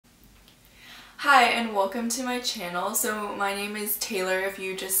Hi and welcome to my channel. So my name is Taylor if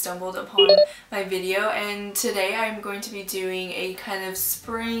you just stumbled upon my video, and today I'm going to be doing a kind of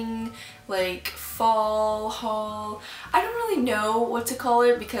spring like fall haul. I don't really know what to call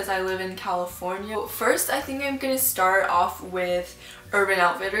it because I live in California. First I think I'm going to start off with Urban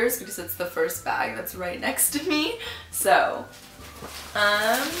Outfitters because it's the first bag that's right next to me. So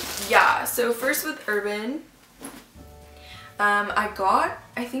yeah, so first with Urban,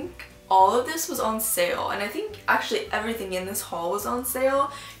 I think all of this was on sale, and I think actually everything in this haul was on sale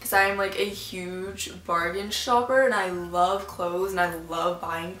because I'm like a huge bargain shopper and I love clothes and I love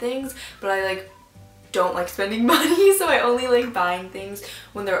buying things, but I like don't like spending money, so I only like buying things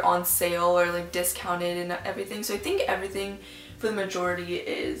when they're on sale or like discounted and everything. So I think everything for the majority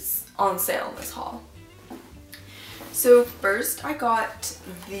is on sale in this haul. So first I got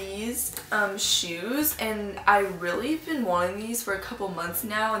these shoes, and I really have been wanting these for a couple months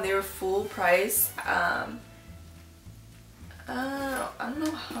now, and they were full price. I don't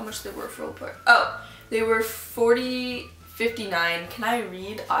know how much they were full price. Oh, they were $40.59. Can I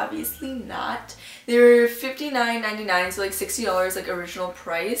read? Obviously not. They were $59.99, so like $60 like original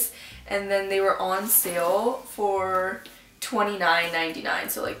price, and then they were on sale for $29.99,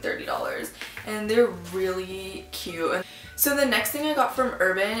 so like $30, and they're really cute. So the next thing I got from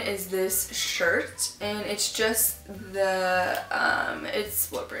Urban is this shirt, and it's just the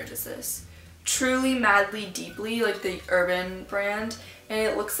it's, what brand is this? Truly Madly Deeply, like the Urban brand, and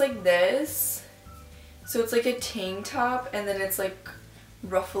it looks like this. So it's like a tank top, and then it's like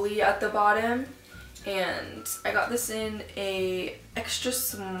ruffly at the bottom, and I got this in a extra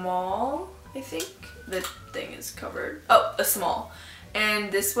small, I think. The thing is covered. Oh, a small.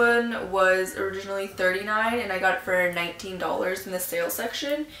 And this one was originally $39, and I got it for $19 in the sale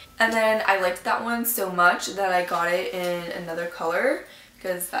section. And then I liked that one so much that I got it in another color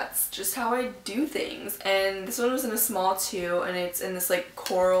because that's just how I do things. And this one was in a small too, and it's in this like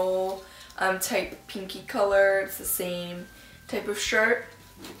coral type pinky color. It's the same type of shirt.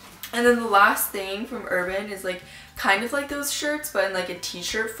 And then the last thing from Urban is like kind of like those shirts, but in like a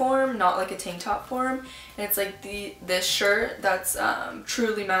t-shirt form, not like a tank top form. And it's like this shirt that's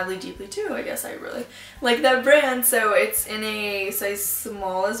Truly Madly Deeply too. I guess I really like that brand. So it's in a size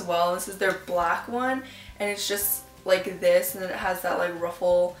small as well. This is their black one, and it's just like this, and then it has that like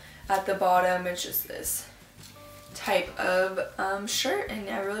ruffle at the bottom. It's just this type of shirt, and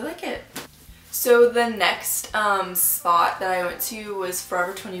I really like it. So the next spot that I went to was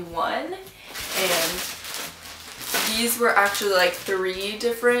Forever 21, and these were actually like 3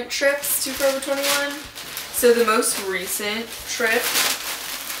 different trips to Forever 21. So the most recent trip,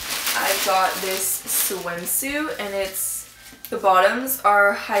 I got this swimsuit, and the bottoms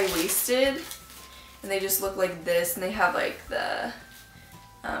are high-waisted, and they just look like this, and they have like the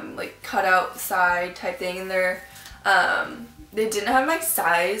like cutout side type thing, and they didn't have my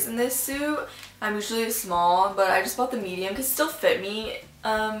size in this suit. I'm usually a small, but I just bought the medium because it still fit me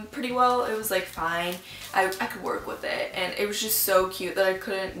pretty well. It was like fine. I could work with it, and it was just so cute that I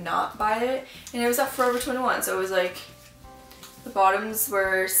couldn't not buy it. And it was at Forever 21, so it was like the bottoms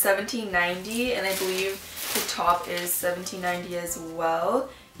were $17.90, and I believe the top is $17.90 as well.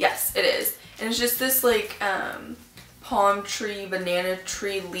 Yes, it is. And it's just this like palm tree, banana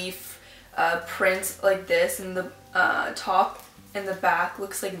tree leaf print like this, and the top and the back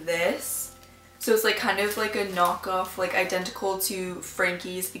looks like this. So it's like kind of like a knockoff, like identical to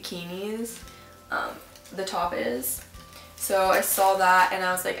Frankie's bikinis, the top is. So I saw that and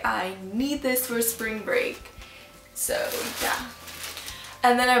I was like, I need this for spring break. So yeah.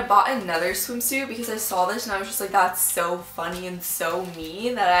 And then I bought another swimsuit because I saw this and I was just like, that's so funny and so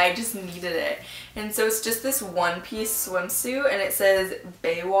me that I just needed it. And so it's just this one-piece swimsuit, and it says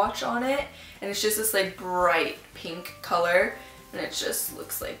Baywatch on it, and it's just this like bright pink color, and it just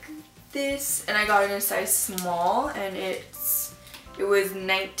looks like this. And I got it in a size small, and it was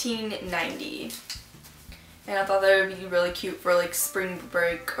 $19.90. And I thought that would be really cute for like spring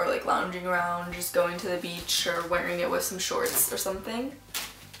break or like lounging around, just going to the beach or wearing it with some shorts or something.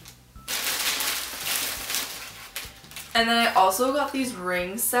 And then I also got these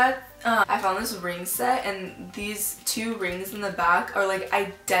ring sets. I found this ring set, and these 2 rings in the back are like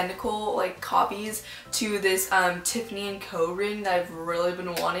identical like copies to this Tiffany & Co ring that I've really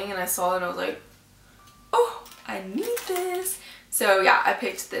been wanting, and I saw it and I was like, oh, I need this. So yeah, I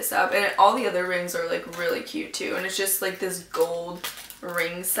picked this up, and all the other rings are like really cute too, and it's just like this gold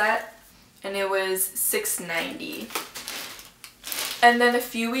ring set, and it was $6.90. And then a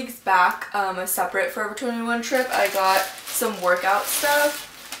few weeks back, a separate Forever 21 trip, I got some workout stuff.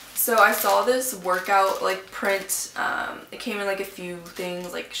 So I saw this workout like print. It came in like a few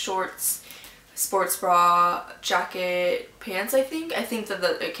things like shorts, sports bra, jacket, pants, I think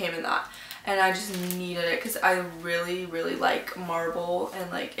that it came in that. And I just needed it because I really like marble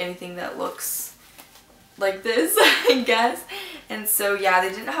and like anything that looks like this, I guess. And so yeah, they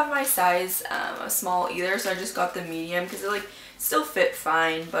didn't have my size small either, so I just got the medium because it like still fit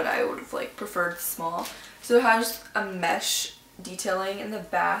fine, but I would have like preferred small. So it has a mesh detailing in the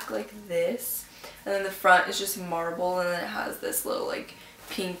back like this, and then the front is just marble, and then it has this little like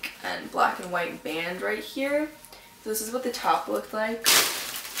pink and black and white band right here. So this is what the top looked like.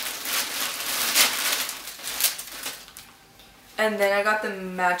 And then I got the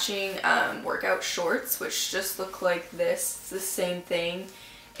matching workout shorts, which just look like this. It's the same thing.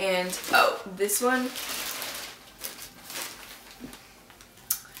 And oh, this one,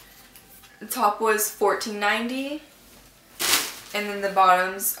 the top was $14.90, and then the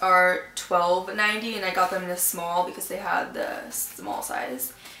bottoms are $12.90, and I got them in a small because they had the small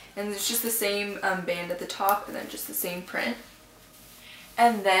size. And it's just the same band at the top, and then just the same print.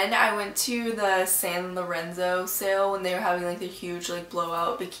 And then I went to the San Lorenzo sale when they were having like the huge like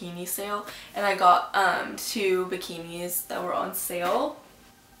blowout bikini sale, and I got 2 bikinis that were on sale.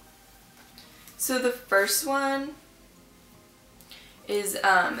 So the first one is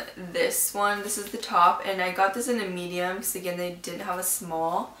this one. This is the top, and I got this in a medium because again they didn't have a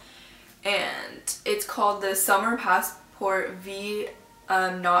small, and it's called the Summer Passport V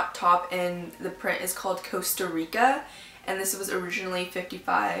knot top, and the print is called Costa Rica. And this was originally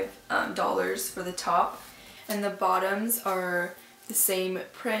 $55 for the top, and the bottoms are the same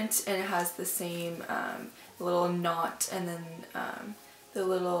print, and it has the same little knot, and then the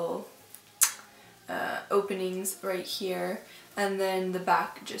little openings right here, and then the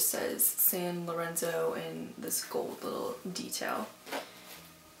back just says San Lorenzo in this gold little detail.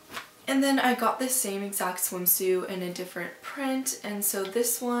 And then I got the same exact swimsuit in a different print, and so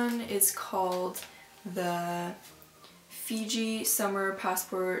this one is called the Fiji Summer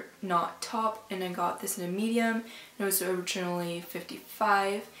Passport knot top, and I got this in a medium, and it was originally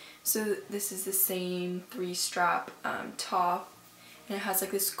 $55. So this is the same 3-strap top, and it has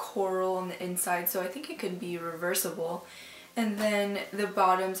like this coral on the inside, so I think it could be reversible. And then the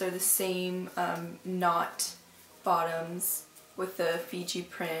bottoms are the same knot bottoms with the Fiji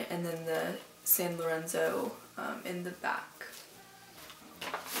print, and then the San Lorenzo in the back.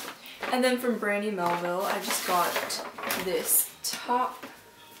 And then from Brandy Melville, I just got this top,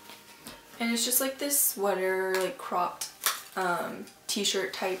 and it's just like this sweater, like cropped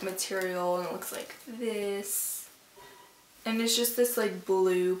t-shirt type material, and it looks like this. And it's just this like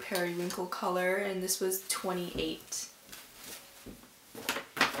blue periwinkle color, and this was $28.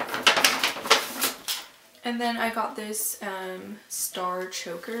 And then I got this star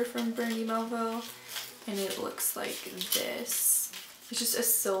choker from Brandy Melville, and it looks like this. It's just a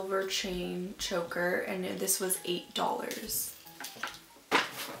silver chain choker, and this was $8.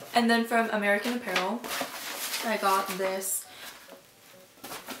 And then from American Apparel, I got this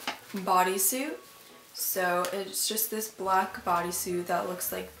bodysuit. So it's just this black bodysuit that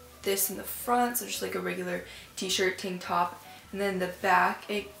looks like this in the front, so just like a regular t-shirt tank top. And then the back,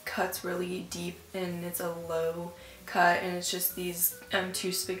 it cuts really deep, and it's a low cut, and it's just these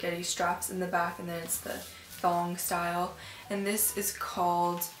 2 spaghetti straps in the back, and then it's the thong style. And this is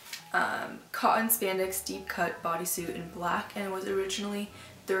called Cotton Spandex Deep Cut Bodysuit in black, and it was originally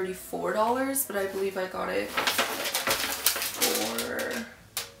 $34, but I believe I got it for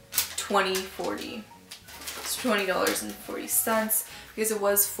 $20.40. It's $20.40 because it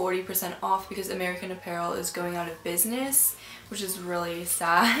was 40% off because American Apparel is going out of business, which is really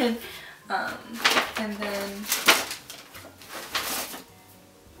sad. And then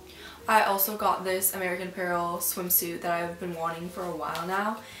I also got this American Apparel swimsuit that I've been wanting for a while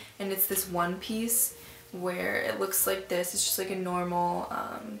now, and it's this one piece where it looks like this. It's just like a normal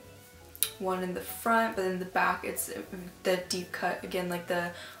one in the front, but in the back it's the deep cut, again like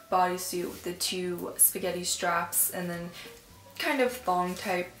the bodysuit with the 2 spaghetti straps, and then kind of thong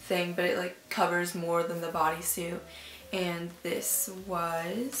type thing, but it like covers more than the bodysuit. And this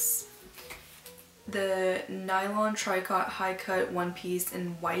was the Nylon Tricot high cut one piece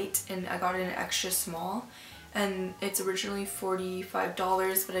in white, and I got it in an extra small, and it's originally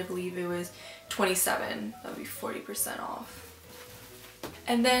 $45, but I believe it was $27. That would be 40% off.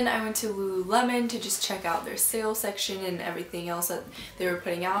 And then I went to Lululemon to just check out their sale section and everything else that they were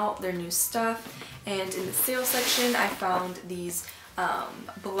putting out, their new stuff. And in the sale section I found these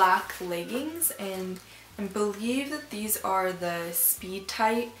black leggings, and I believe that these are the speed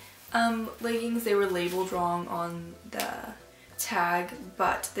tight leggings. They were labeled wrong on the tag,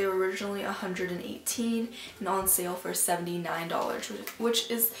 but they were originally $118 and on sale for $79, which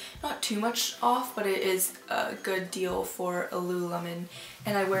is not too much off, but it is a good deal for a Lululemon.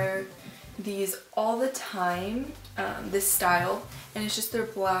 And I wear these all the time, this style, and it's just they're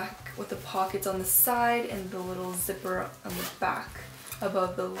black with the pockets on the side and the little zipper on the back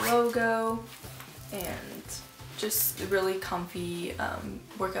above the logo, and just really comfy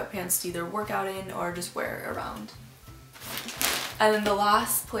workout pants to either work out in or just wear around. And then the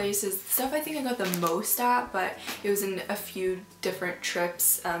last place is stuff I think I got the most at, but it was in a few different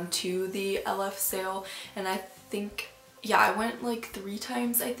trips to the LF sale, and I think, yeah, I went like 3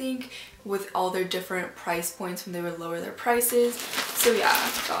 times I think, with all their different price points when they would lower their prices. So yeah,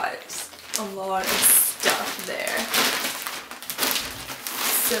 I got a lot of stuff there.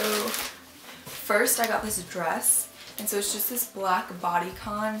 So first I got this dress, and so it's just this black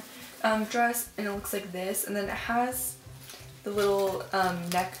bodycon dress, and it looks like this, and then it has the little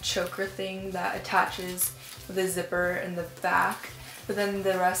neck choker thing that attaches with a zipper in the back, but then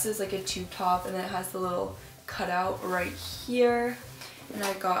the rest is like a tube top, and then it has the little cutout right here. And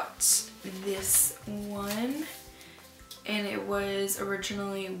I got this one, and it was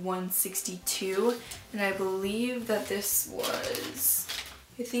originally $162, and I believe that this was,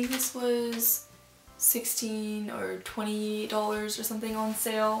 I think this was $16 or $20 or something on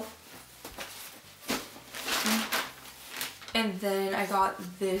sale. And then I got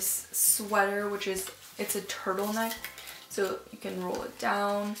this sweater, which is, it's a turtleneck, so you can roll it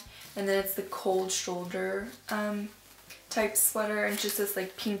down, and then it's the cold shoulder type sweater, and it's just this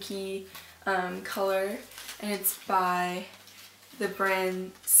like pinky color, and it's by the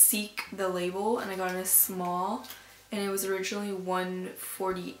brand Seek the Label, and I got it in a small, and it was originally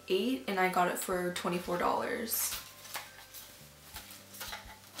 $148, and I got it for $24.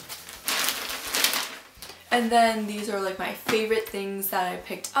 And then these are like my favorite things that I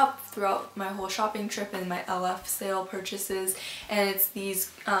picked up throughout my whole shopping trip and my LF sale purchases, and it's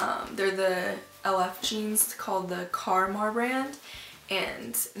these, they're the LF jeans called the Carmar brand,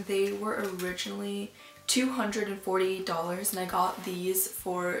 and they were originally $248, and I got these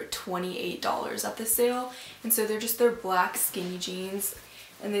for $28 at the sale. And so they're just their black skinny jeans,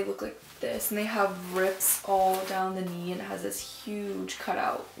 and they look like this, and they have rips all down the knee, and it has this huge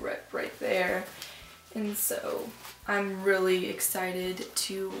cutout rip right there. And so I'm really excited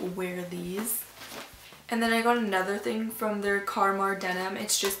to wear these. And then I got another thing from their Carmar denim.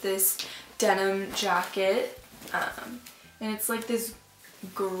 It's just this denim jacket, and it's like this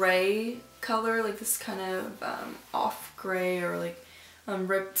gray color, like this kind of off gray or like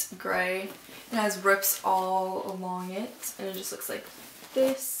ripped gray. It has rips all along it, and it just looks like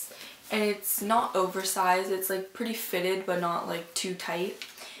this. And it's not oversized, it's like pretty fitted but not like too tight.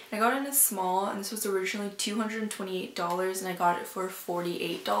 I got it in a small, and this was originally $228, and I got it for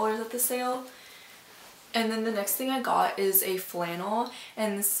 $48 at the sale. And then the next thing I got is a flannel,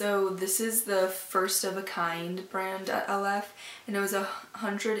 and so this is the First of a Kind brand at LF, and it was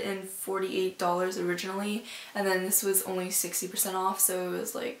 $148 originally, and then this was only 60% off, so it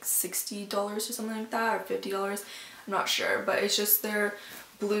was like $60 or something like that, or $50, I'm not sure, but it's just their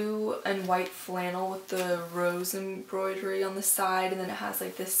blue and white flannel with the rose embroidery on the side, and then it has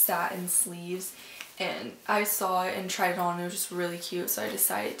like this satin sleeves, and I saw it and tried it on, and it was just really cute, so I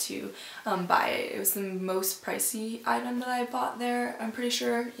decided to buy it. It was the most pricey item that I bought there, I'm pretty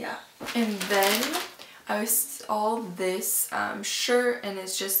sure, yeah. And then I saw this shirt, and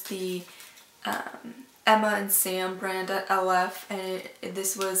it's just the Emma and Sam brand at LF, and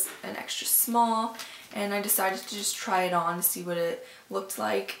this was an extra small, and I decided to just try it on to see what it looked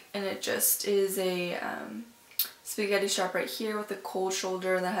like, and it just is a spaghetti strap right here with a cold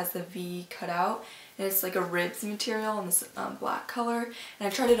shoulder that has the V cut out, and it's like a ribs material in this black color, and I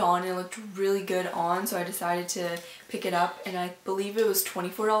tried it on and it looked really good on, so I decided to pick it up, and I believe it was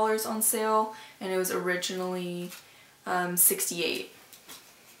 $24 on sale, and it was originally $68.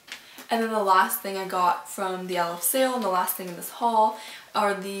 And then the last thing I got from the LF sale, and the last thing in this haul,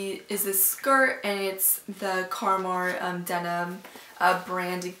 is this skirt, and it's the Carmar denim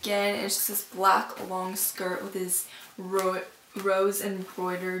brand again. It's just this black long skirt with this rose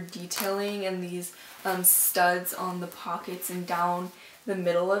embroidered detailing and these studs on the pockets and down the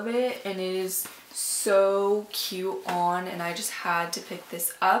middle of it, and it is so cute on, and I just had to pick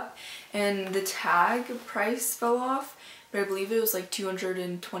this up. And the tag price fell off, but I believe it was like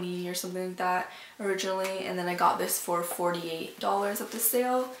 $220 or something like that originally, and then I got this for $48 at the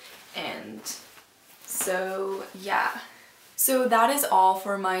sale. And so yeah, So that is all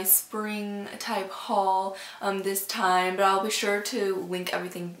for my spring type haul this time, but I'll be sure to link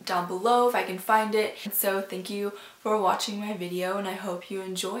everything down below if I can find it. So thank you for watching my video, and I hope you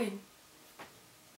enjoyed.